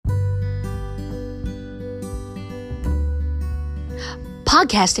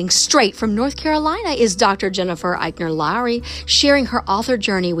Podcasting straight from North Carolina is Dr. Jennifer Eichner Lowry, sharing her author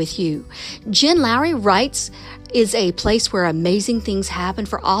journey with you. Jen Lowry Writes is a place where amazing things happen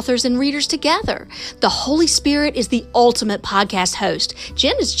for authors and readers together. The Holy Spirit is the ultimate podcast host.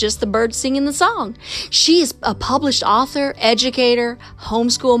 Jen is just the bird singing the song. She is a published author, educator,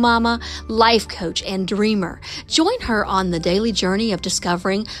 homeschool mama, life coach, and dreamer. Join her on the daily journey of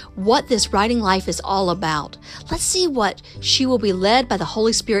discovering what this writing life is all about. Let's see what she will be led by the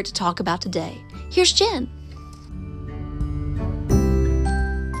Holy Spirit to talk about today. Here's Jen.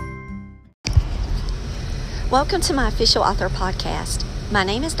 Welcome to my official author podcast. My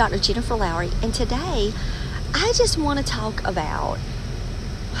name is Dr. Jennifer Lowry, and today I just want to talk about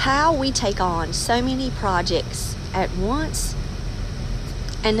how we take on so many projects at once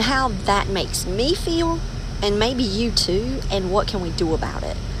and how that makes me feel, and maybe you too, and what can we do about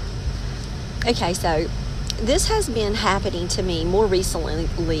it. Okay, so this has been happening to me more recently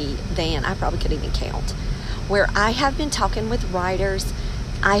than I probably could even count, where I have been talking with writers,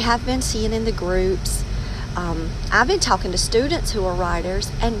 I have been seeing in the groups, I've been talking to students who are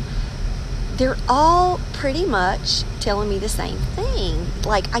writers, and they're all pretty much telling me the same thing.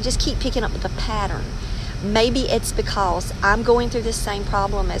 Like, I just keep picking up the pattern. Maybe it's because I'm going through this same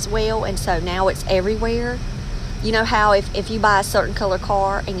problem as well, and so now it's everywhere. You know how if you buy a certain color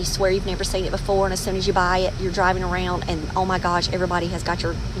car and you swear you've never seen it before, and as soon as you buy it, you're driving around and, oh my gosh, everybody has got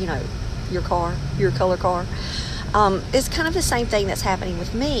your car, your color car. It's kind of the same thing that's happening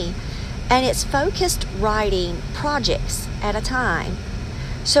with me. And it's focused writing projects at a time.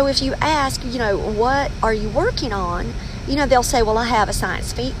 So if you ask, what are you working on? They'll say, well, I have a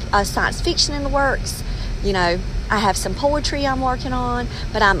science fiction in the works. I have some poetry I'm working on,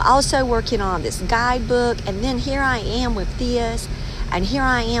 but I'm also working on this guidebook. And then here I am with this, and here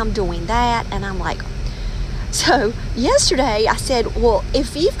I am doing that. And I'm like, so yesterday I said, well,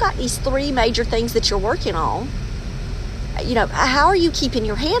 if you've got these three major things that you're working on, how are you keeping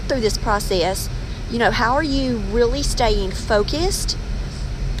your head through this process? How are you really staying focused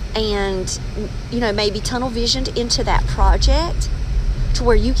and, maybe tunnel visioned into that project to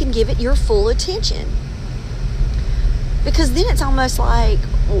where you can give it your full attention? Because then it's almost like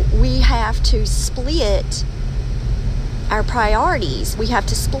we have to split our priorities. We have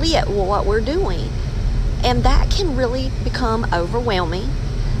to split what we're doing. And that can really become overwhelming.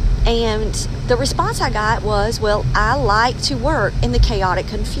 And the response I got was, well, I like to work in the chaotic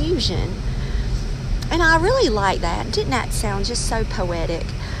confusion. And I really like that. Didn't that sound just so poetic?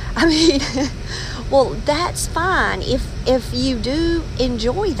 I mean, well, that's fine if you do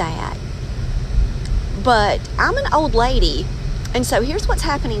enjoy that. But I'm an old lady, and so here's what's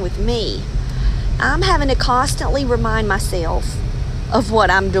happening with me. I'm having to constantly remind myself of what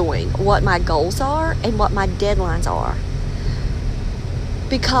I'm doing, what my goals are, and what my deadlines are.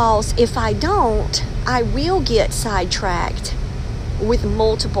 Because if I don't, I will get sidetracked with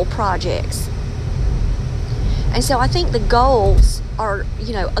multiple projects. And so I think the goals are,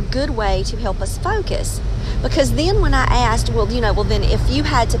 a good way to help us focus. Because then when I asked, well, then if you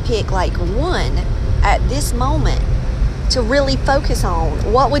had to pick like one at this moment to really focus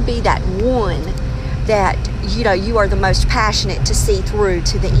on, what would be that one that, you are the most passionate to see through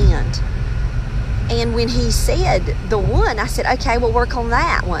to the end? And when he said the one, I said, okay, we'll work on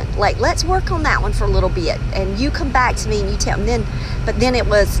that one. Like, let's work on that one for a little bit. And you come back to me and you tell me. But then it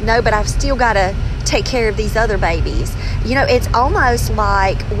was, no, but I've still got to take care of these other babies. It's almost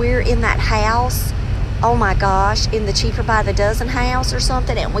like we're in that house, oh my gosh, in the Cheaper by the Dozen house or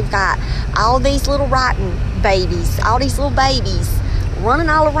something. And we've got all these little writing babies, all these little babies running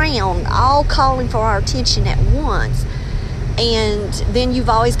all around, all calling for our attention at once. And then you've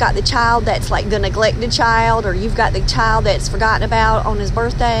always got the child that's like the neglected child, or you've got the child that's forgotten about on his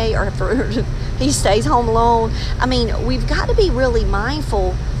birthday, or he stays home alone. I mean, we've got to be really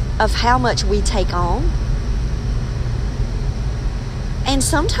mindful of how much we take on. And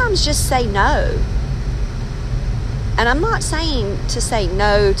sometimes just say no. And I'm not saying to say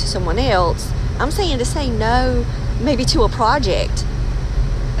no to someone else. I'm saying to say no maybe to a project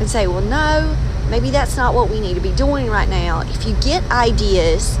and say, well, no, maybe that's not what we need to be doing right now. If you get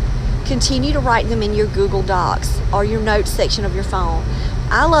ideas, continue to write them in your Google Docs or your notes section of your phone.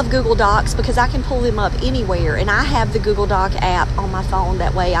 I love Google Docs because I can pull them up anywhere, and I have the Google Doc app on my phone.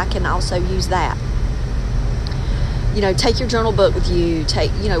 That way I can also use that. Take your journal book with you.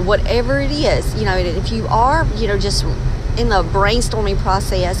 Take, whatever it is. If you are, just in the brainstorming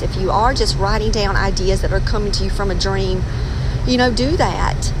process, if you are just writing down ideas that are coming to you from a dream, do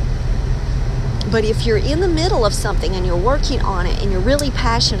that. But if you're in the middle of something and you're working on it and you're really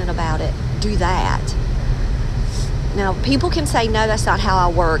passionate about it, do that. Now, people can say, no, that's not how I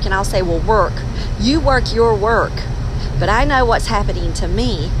work. And I'll say, well, you work your work. But I know what's happening to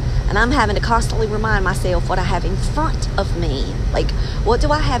me. And I'm having to constantly remind myself what I have in front of me. Like, what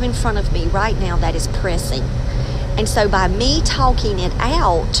do I have in front of me right now that is pressing? And so by me talking it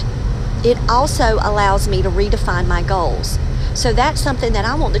out, it also allows me to redefine my goals. So that's something that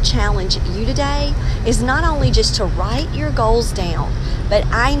I want to challenge you today, is not only just to write your goals down, but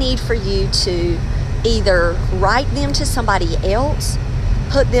I need for you to either write them to somebody else,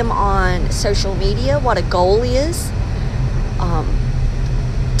 put them on social media, what a goal is,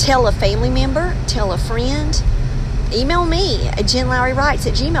 tell a family member, tell a friend, email me at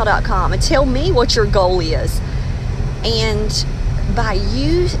jenlowrywrites@gmail.com and tell me what your goal is. And by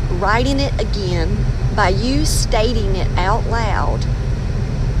you writing it again, by you stating it out loud,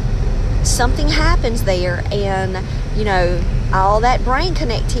 something happens there, and all that brain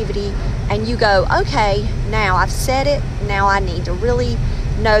connectivity, and you go, okay, now I've said it, now I need to really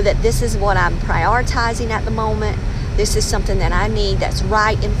know that this is what I'm prioritizing at the moment. This is something that I need that's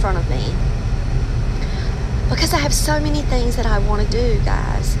right in front of me. Because I have so many things that I want to do,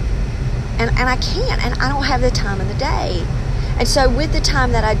 guys. And I can't, and I don't have the time in the day. And so with the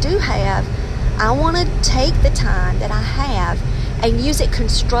time that I do have, I want to take the time that I have and use it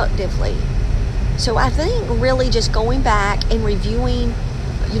constructively. So I think really just going back and reviewing,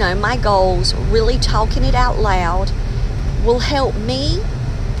 my goals, really talking it out loud, will help me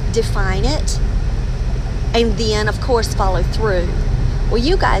define it, and then, of course, follow through. Well,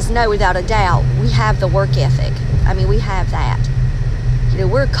 you guys know without a doubt, we have the work ethic. I mean, we have that.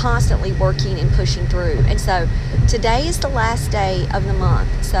 We're constantly working and pushing through. And so today is the last day of the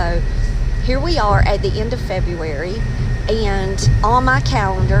month. So here we are at the end of February, and on my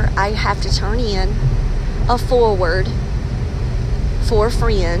calendar, I have to turn in a forward for a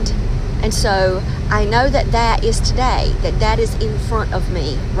friend. And so I know that is today, that is in front of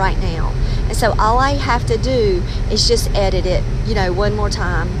me right now. And so all I have to do is just edit it, one more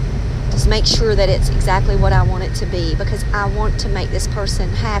time. Just make sure that it's exactly what I want it to be, because I want to make this person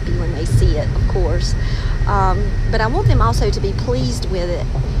happy when they see it, of course. But I want them also to be pleased with it,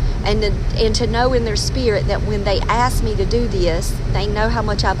 and to know in their spirit that when they ask me to do this, they know how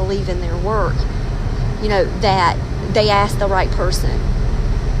much I believe in their work, that they asked the right person.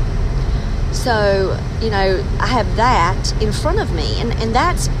 So, I have that in front of me, and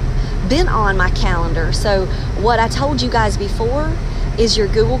that's been on my calendar. So what I told you guys before is your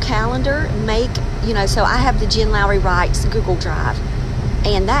Google Calendar. So I have the Jen Lowry Writes Google Drive,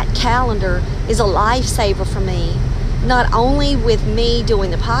 and that calendar is a lifesaver for me, not only with me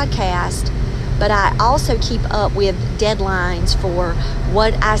doing the podcast, but I also keep up with deadlines for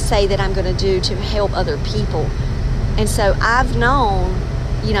what I say that I'm going to do to help other people. And so I've known,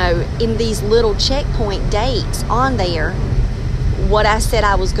 in these little checkpoint dates on there, what I said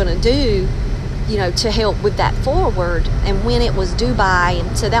I was going to do, to help with that forward, and when it was due by,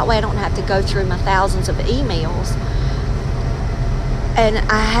 and so that way I don't have to go through my thousands of emails. And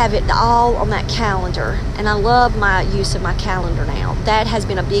I have it all on that calendar, and I love my use of my calendar now. That has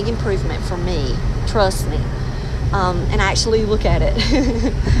been a big improvement for me, trust me. And I actually look at it.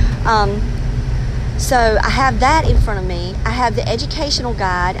 So I have that in front of me. I have the educational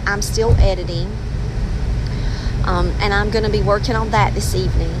guide I'm still editing, and I'm going to be working on that this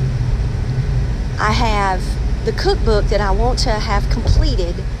evening. I have the cookbook that I want to have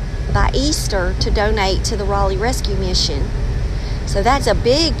completed by Easter to donate to the Raleigh Rescue Mission. So that's a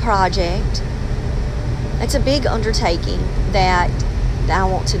big project. That's a big undertaking that I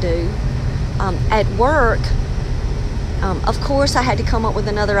want to do. At work, of course, I had to come up with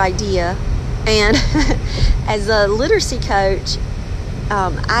another idea. And as a literacy coach,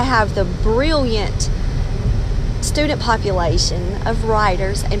 I have the brilliant student population of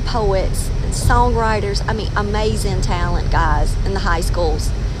writers and poets and songwriters. Amazing talent, guys, in the high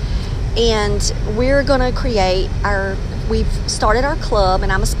schools. And we're going to create we've started our club,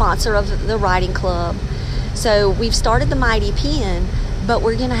 and I'm a sponsor of the writing club. So we've started the Mighty Pen, but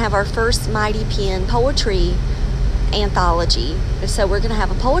we're going to have our first Mighty Pen poetry anthology. So we're going to have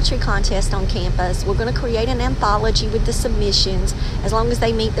a poetry contest on campus. We're going to create an anthology with the submissions, as long as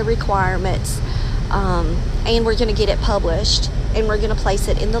they meet the requirements. And we're going to get it published, and we're going to place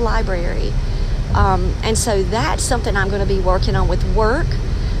it in the library. And so that's something I'm going to be working on with work,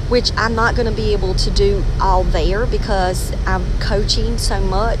 which I'm not going to be able to do all there because I'm coaching so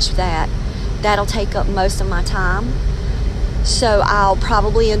much that'll take up most of my time. So I'll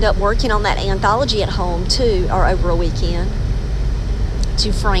probably end up working on that anthology at home too, or over a weekend,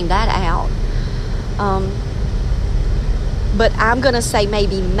 to frame that out. but I'm going to say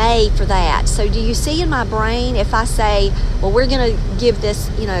maybe May for that. So do you see in my brain, if I say, well, we're going to give this,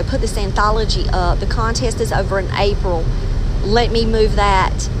 put this anthology up, the contest is over in April, let me move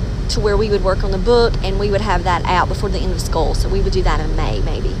that to where we would work on the book and we would have that out before the end of school. So we would do that in May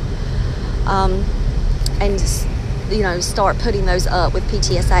maybe. And start putting those up with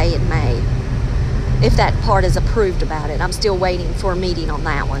PTSA in May, if that part is approved about it. I'm still waiting for a meeting on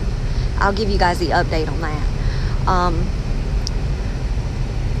that one. I'll give you guys the update on that.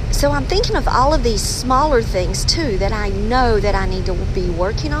 So I'm thinking of all of these smaller things too that I know that I need to be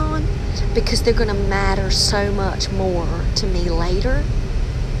working on, because they're going to matter so much more to me later.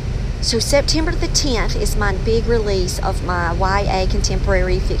 So September the 10th is my big release of my YA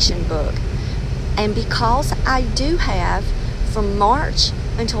contemporary fiction book. And because I do have from March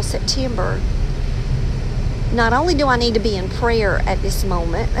until September, not only do I need to be in prayer at this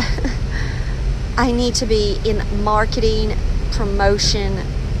moment, I need to be in marketing, promotion,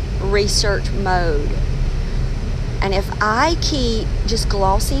 research mode. And if I keep just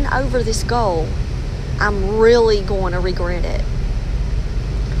glossing over this goal, I'm really going to regret it.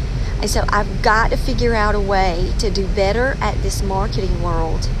 And so I've got to figure out a way to do better at this marketing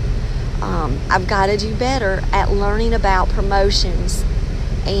world. I've got to do better at learning about promotions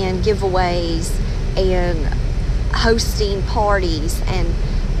and giveaways and hosting parties and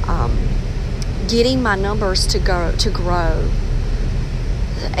getting my numbers to grow.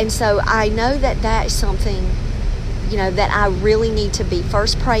 And so I know that is something, that I really need to be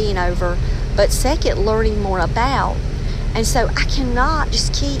first praying over, but second, learning more about. And so I cannot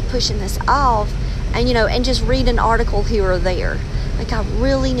just keep pushing this off and just read an article here or there. Like, I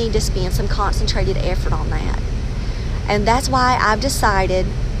really need to spend some concentrated effort on that. And that's why I've decided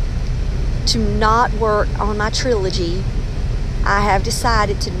to not work on my trilogy. I have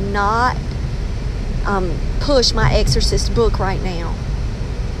decided to not push my Exorcist book right now.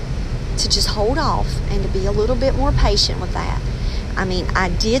 To just hold off and to be a little bit more patient with that. I mean, I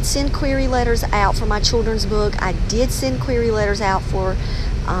did send query letters out for my children's book. I did send query letters out for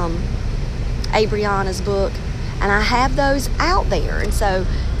Abriana's book. And I have those out there. And so,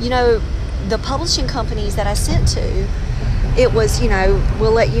 the publishing companies that I sent to, it was,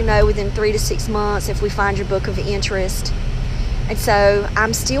 we'll let you know within 3 to 6 months if we find your book of interest. And so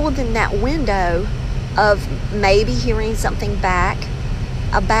I'm still within that window of maybe hearing something back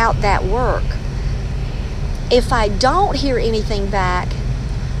about that work. If I don't hear anything back,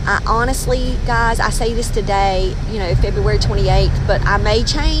 I honestly, guys, I say this today, February 28th, but I may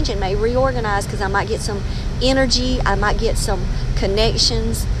change and may reorganize because I might get some energy, I might get some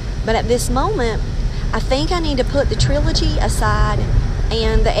connections. But at this moment, I think I need to put the trilogy aside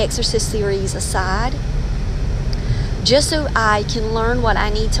and the Exorcist series aside, just so I can learn what I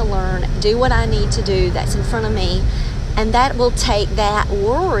need to learn, do what I need to do that's in front of me, and that will take that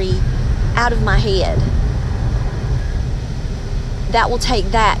worry out of my head. That will take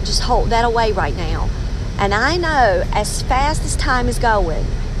that, just hold that away right now. And I know as fast as time is going,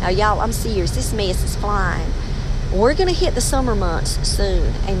 now y'all, I'm serious, this mess is flying. We're going to hit the summer months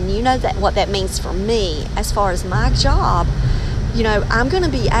soon. And you know that what that means for me as far as my job. I'm going to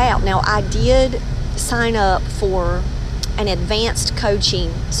be out. Now, I did sign up for an advanced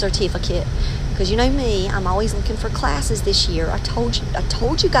coaching certificate. Because you know me, I'm always looking for classes this year. I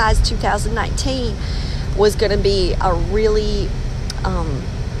told you guys 2019 was going to be a really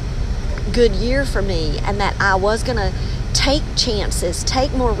good year for me, and that I was going to take chances,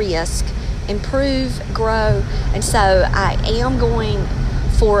 take more risk, improve, grow. And so I am going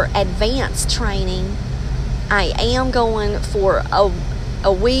for advanced training. I am going for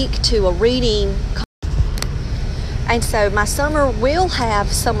a week to a reading. And so my summer will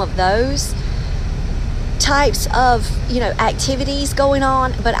have some of those types of activities going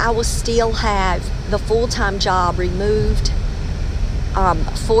on, but I will still have the full-time job removed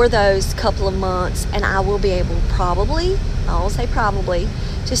for those couple of months, and I will be able I'll say probably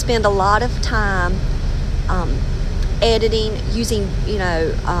to spend a lot of time editing, using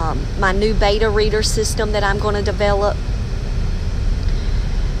my new beta reader system that I'm going to develop,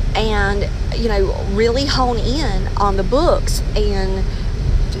 and really hone in on the books and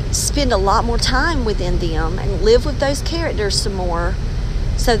spend a lot more time within them and live with those characters some more,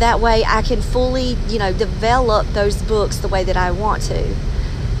 so that way I can fully develop those books the way that I want to.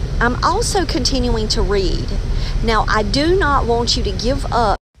 I'm also continuing to read. Now, I do not want you to give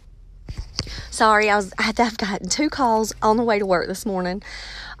up. Sorry, I've gotten 2 calls on the way to work this morning.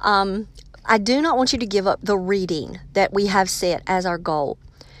 I do not want you to give up the reading that we have set as our goal,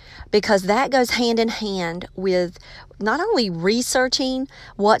 because that goes hand in hand with not only researching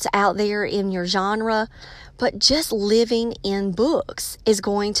what's out there in your genre, But just living in books is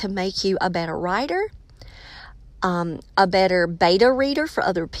going to make you a better writer, a better beta reader for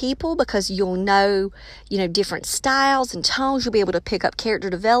other people, because you'll know, different styles and tones. You'll be able to pick up character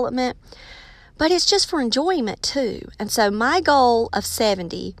development. But it's just for enjoyment too. And so my goal of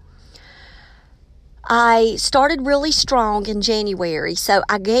 70, I started really strong in January. So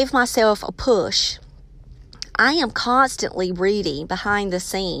I gave myself a push. I am constantly reading behind the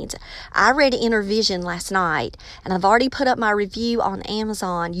scenes. I read Inner Vision last night, and I've already put up my review on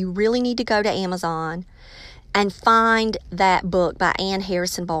Amazon. You really need to go to Amazon and find that book by Anne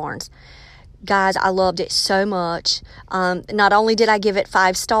Harrison Barnes. Guys, I loved it so much. Not only did I give it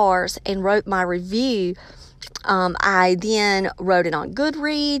 5 stars and wrote my review, I then wrote it on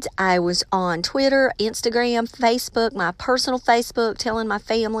Goodreads. I was on Twitter, Instagram, Facebook, my personal Facebook, telling my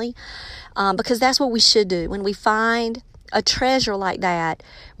family, because that's what we should do. When we find a treasure like that,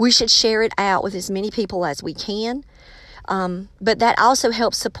 we should share it out with as many people as we can. But that also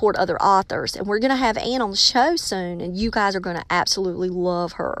helps support other authors. And we're going to have Anne on the show soon, and you guys are going to absolutely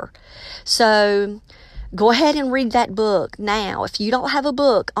love her. So go ahead and read that book now. If you don't have a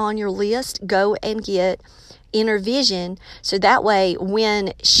book on your list, go and get Inner Vision. So that way,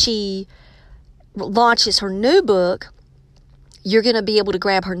 when she launches her new book, you're going to be able to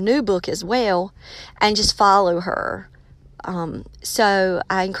grab her new book as well and just follow her. So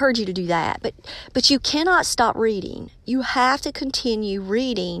I encourage you to do that, but you cannot stop reading. You have to continue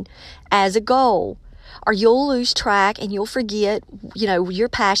reading as a goal, or you'll lose track and you'll forget, your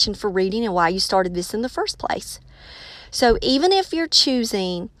passion for reading and why you started this in the first place. So even if you're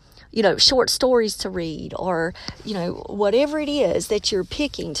choosing, short stories to read, or, whatever it is that you're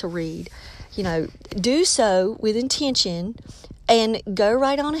picking to read, do so with intention and go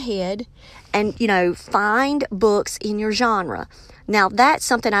right on ahead and, find books in your genre. Now, that's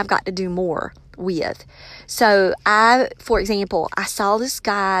something I've got to do more with. So for example, I saw this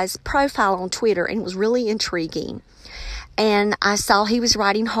guy's profile on Twitter, and it was really intriguing. And I saw he was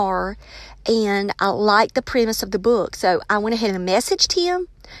writing horror, and I liked the premise of the book. So I went ahead and messaged him,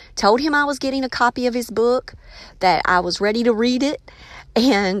 told him I was getting a copy of his book, that I was ready to read it.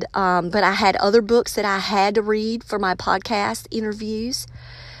 And, but I had other books that I had to read for my podcast interviews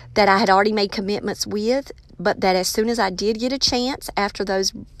that I had already made commitments with, but that as soon as I did get a chance after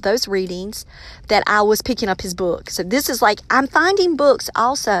those readings, that I was picking up his book. So this is I'm finding books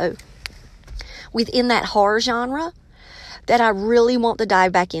also within that horror genre that I really want to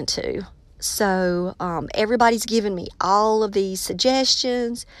dive back into. So, everybody's given me all of these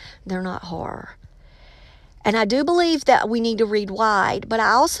suggestions. They're not horror. And I do believe that we need to read wide, but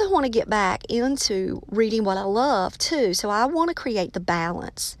I also want to get back into reading what I love too. So I want to create the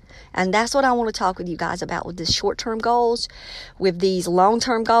balance. And that's what I want to talk with you guys about with the short-term goals, with these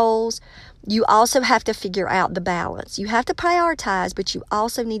long-term goals. You also have to figure out the balance. You have to prioritize, but you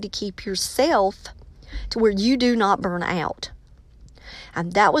also need to keep yourself to where you do not burn out.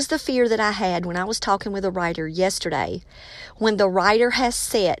 And that was the fear that I had when I was talking with a writer yesterday. When the writer has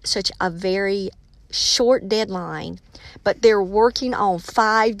set such a very short deadline, but they're working on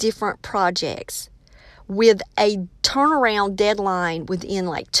 5 different projects with a turnaround deadline within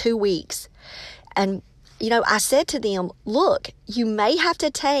 2 weeks. And, I said to them, look, you may have to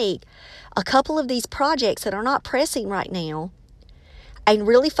take a couple of these projects that are not pressing right now and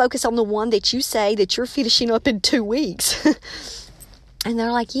really focus on the one that you say that you're finishing up in 2 weeks. And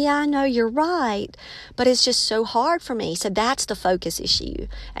they're like, yeah, I know you're right, but it's just so hard for me. So that's the focus issue.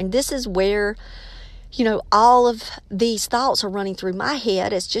 And this is where, all of these thoughts are running through my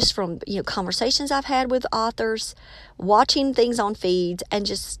head. It's just from, conversations I've had with authors, watching things on feeds, and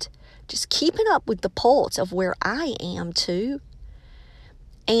just keeping up with the pulse of where I am too.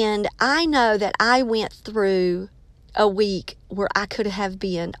 And I know that I went through a week where I could have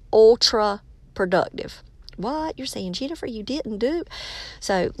been ultra productive. What? You're saying, Jennifer, you didn't do?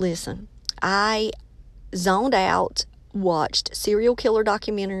 So listen, I zoned out, watched serial killer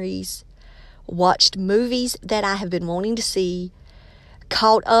documentaries, watched movies that I have been wanting to see,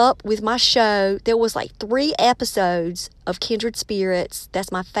 caught up with my show. There was 3 episodes of Kindred Spirits.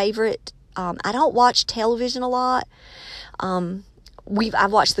 That's my favorite. I don't watch television a lot.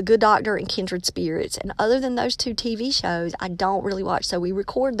 I've watched The Good Doctor and Kindred Spirits. And other than those 2 TV shows, I don't really watch. So we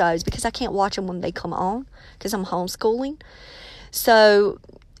record those because I can't watch them when they come on because I'm homeschooling. So,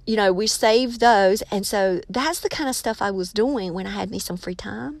 we save those. And so that's the kind of stuff I was doing when I had me some free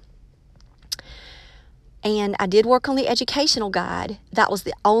time. And I did work on the educational guide. That was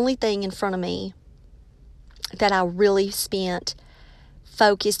the only thing in front of me that I really spent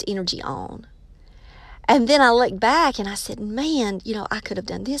focused energy on. And then I looked back and I said, man, I could have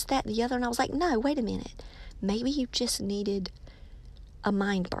done this, that, and the other. And I was like, no, wait a minute. Maybe you just needed a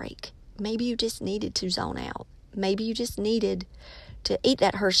mind break. Maybe you just needed to zone out. Maybe you just needed to eat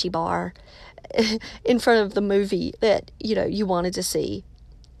that Hershey bar in front of the movie that, you wanted to see.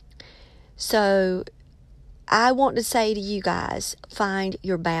 So I want to say to you guys, find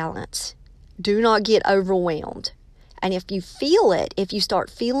your balance. Do not get overwhelmed. And if you feel it, if you start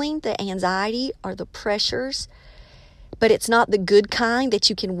feeling the anxiety or the pressures, but it's not the good kind that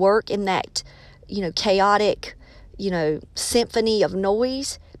you can work in that, chaotic, symphony of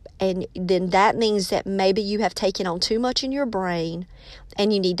noise, and then that means that maybe you have taken on too much in your brain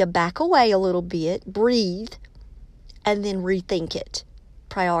and you need to back away a little bit, breathe, and then rethink it.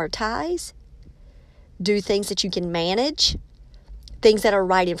 Prioritize. Do things that you can manage, things that are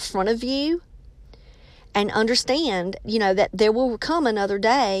right in front of you, and understand, that there will come another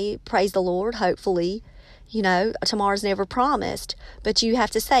day, praise the Lord, hopefully, tomorrow's never promised, but you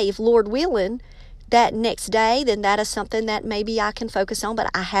have to say, if Lord willing, that next day, then that is something that maybe I can focus on,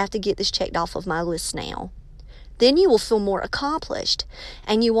 but I have to get this checked off of my list now. Then you will feel more accomplished,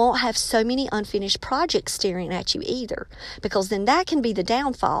 and you won't have so many unfinished projects staring at you either, because then that can be the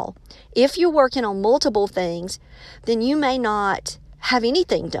downfall. If you're working on multiple things, then you may not have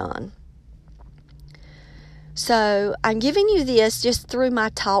anything done. So I'm giving you this just through my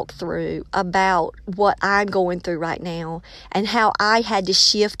talk through about what I'm going through right now and how I had to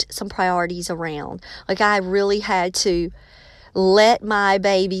shift some priorities around. Like I really had to let my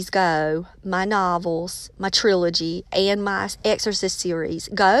babies go, my novels, my trilogy, and my Exorcist series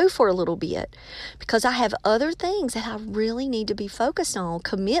go for a little bit because I have other things that I really need to be focused on,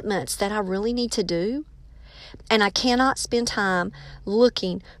 commitments that I really need to do. And I cannot spend time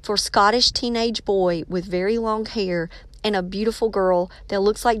looking for a Scottish teenage boy with very long hair and a beautiful girl that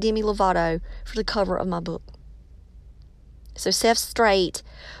looks like Demi Lovato for the cover of my book. So Seth Straight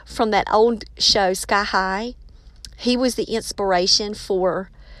from that old show, Sky High, he was the inspiration for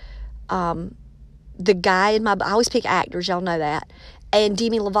the guy in my... I always pick actors, y'all know that. And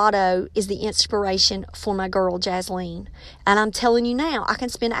Demi Lovato is the inspiration for my girl, Jasleen. And I'm telling you now, I can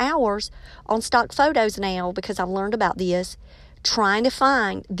spend hours on stock photos now because I've learned about this, trying to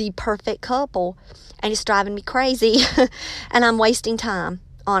find the perfect couple. And it's driving me crazy. And I'm wasting time.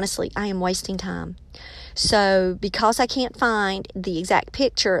 Honestly, I am wasting time. So because I can't find the exact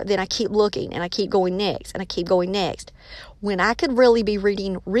picture, then I keep looking and I keep going next and I keep going next. When I could really be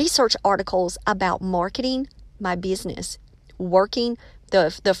reading research articles about marketing my business, working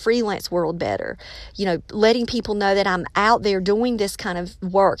the freelance world better, letting people know that I'm out there doing this kind of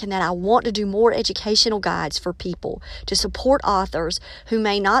work and that I want to do more educational guides for people to support authors who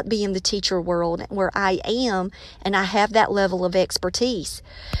may not be in the teacher world where I am and I have that level of expertise.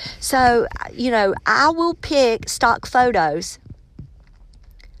 So, I will pick stock photos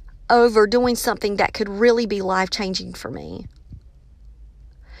over doing something that could really be life-changing for me.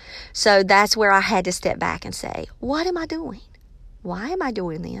 So that's where I had to step back and say, what am I doing? Why am I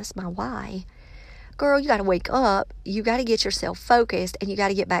doing this? My why? Girl, you got to wake up. You got to get yourself focused and you got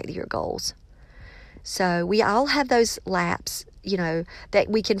to get back to your goals. So we all have those laps, that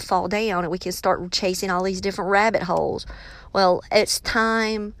we can fall down and we can start chasing all these different rabbit holes. Well, it's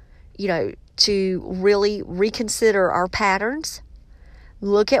time, to really reconsider our patterns,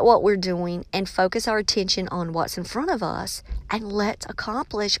 look at what we're doing and focus our attention on what's in front of us and let's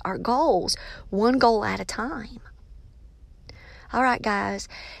accomplish our goals one goal at a time. All right, guys,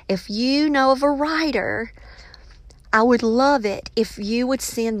 if you know of a writer, I would love it if you would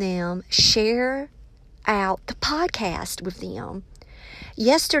send them, share out the podcast with them.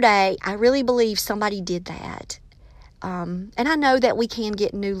 Yesterday, I really believe somebody did that. And I know that we can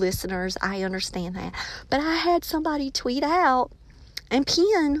get new listeners. I understand that. But I had somebody tweet out and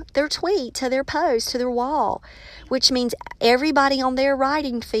pin their tweet to their post, to their wall, which means everybody on their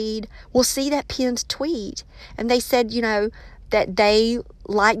writing feed will see that pinned tweet. And they said, that they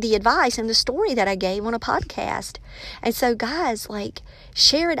liked the advice and the story that I gave on a podcast. And so guys,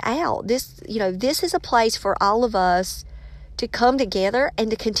 share it out. This is a place for all of us to come together and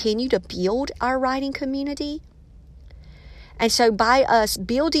to continue to build our writing community. And so by us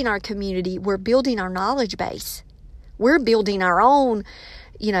building our community, we're building our knowledge base. We're building our own,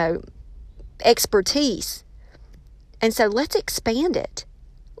 expertise. And so let's expand it.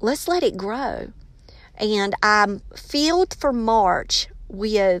 Let's let it grow. And I'm filled for March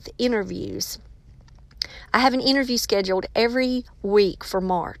with interviews. I have an interview scheduled every week for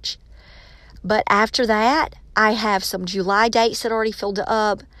March. But after that, I have some July dates that are already filled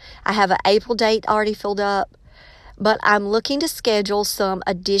up. I have an April date already filled up. But I'm looking to schedule some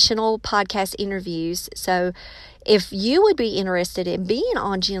additional podcast interviews. So if you would be interested in being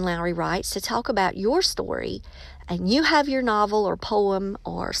on Jen Lowry Writes to talk about your story, and you have your novel or poem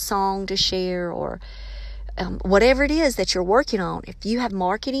or song to share, or whatever it is that you're working on, if you have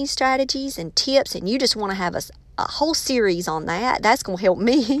marketing strategies and tips and you just want to have a whole series on that, that's going to help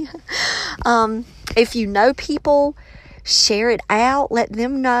me. If you know people, share it out. Let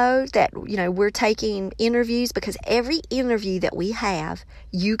them know that, we're taking interviews, because every interview that we have,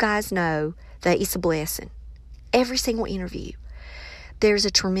 you guys know that it's a blessing. Every single interview. There's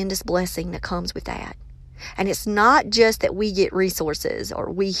a tremendous blessing that comes with that. And it's not just that we get resources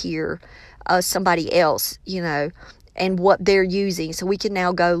or we hear somebody else, and what they're using, so we can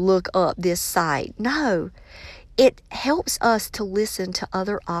now go look up this site. No, it helps us to listen to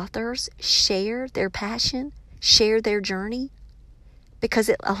other authors share their passion, share their journey, because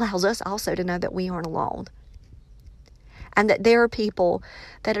it allows us also to know that we aren't alone. And that there are people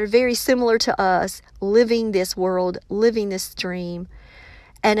that are very similar to us, living this world, living this dream.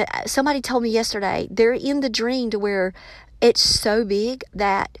 And somebody told me yesterday, they're in the dream to where it's so big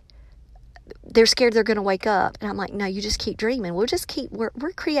that they're scared they're going to wake up. And I'm like, no, you just keep dreaming.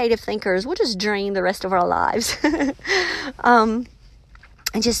 We're creative thinkers. We'll just dream the rest of our lives. And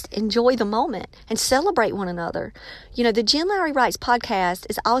just enjoy the moment and celebrate one another. The Jen Lowry Writes podcast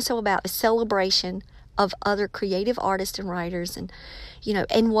is also about a celebration of other creative artists and writers, and,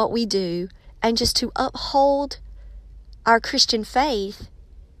 and what we do, and just to uphold our Christian faith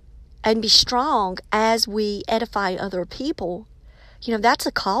and be strong as we edify other people. That's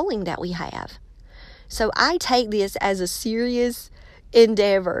a calling that we have. So I take this as a serious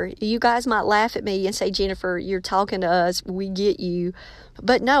endeavor. You guys might laugh at me and say, Jennifer, you're talking to us. We get you.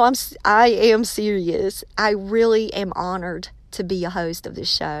 But no, I am serious. I really am honored to be a host of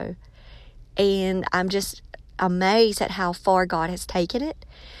this show. And I'm just amazed at how far God has taken it.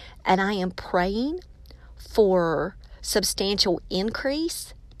 And I am praying for substantial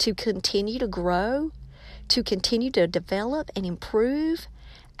increase to continue to grow, to continue to develop and improve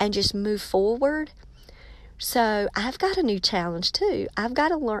and just move forward. So I've got a new challenge too. I've got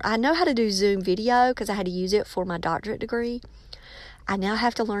to learn. I know how to do Zoom video because I had to use it for my doctorate degree. I now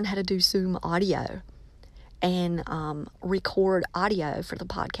have to learn how to do Zoom audio and record audio for the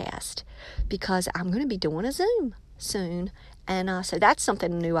podcast, because I'm going to be doing a Zoom soon. And so that's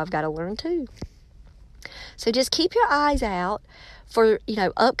something new I've got to learn too. So just keep your eyes out for,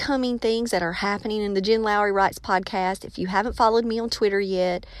 upcoming things that are happening in the Jen Lowry Writes podcast. If you haven't followed me on Twitter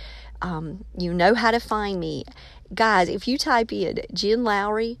yet, you know how to find me. Guys, if you type in Jen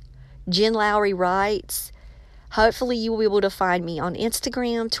Lowry Writes, hopefully you will be able to find me on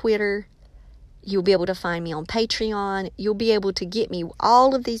Instagram, Twitter. You'll be able to find me on Patreon. You'll be able to get me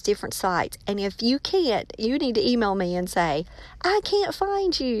all of these different sites. And if you can't, you need to email me and say, I can't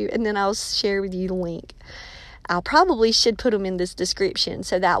find you. And then I'll share with you the link. I'll probably should put them in this description,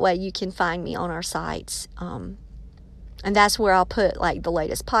 so that way you can find me on our sites. And that's where I'll put the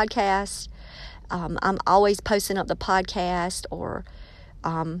latest podcast. I'm always posting up the podcast, or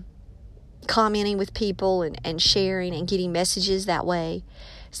commenting with people and sharing and getting messages that way.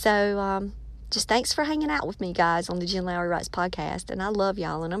 So just thanks for hanging out with me, guys, on the Jen Lowry Writes podcast. And I love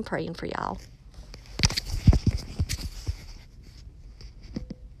y'all, and I'm praying for y'all.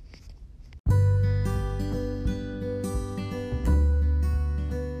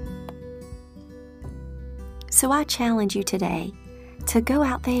 So I challenge you today to go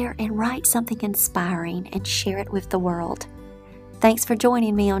out there and write something inspiring and share it with the world. Thanks for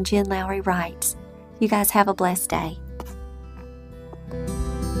joining me on Jen Lowry Writes. You guys have a blessed day.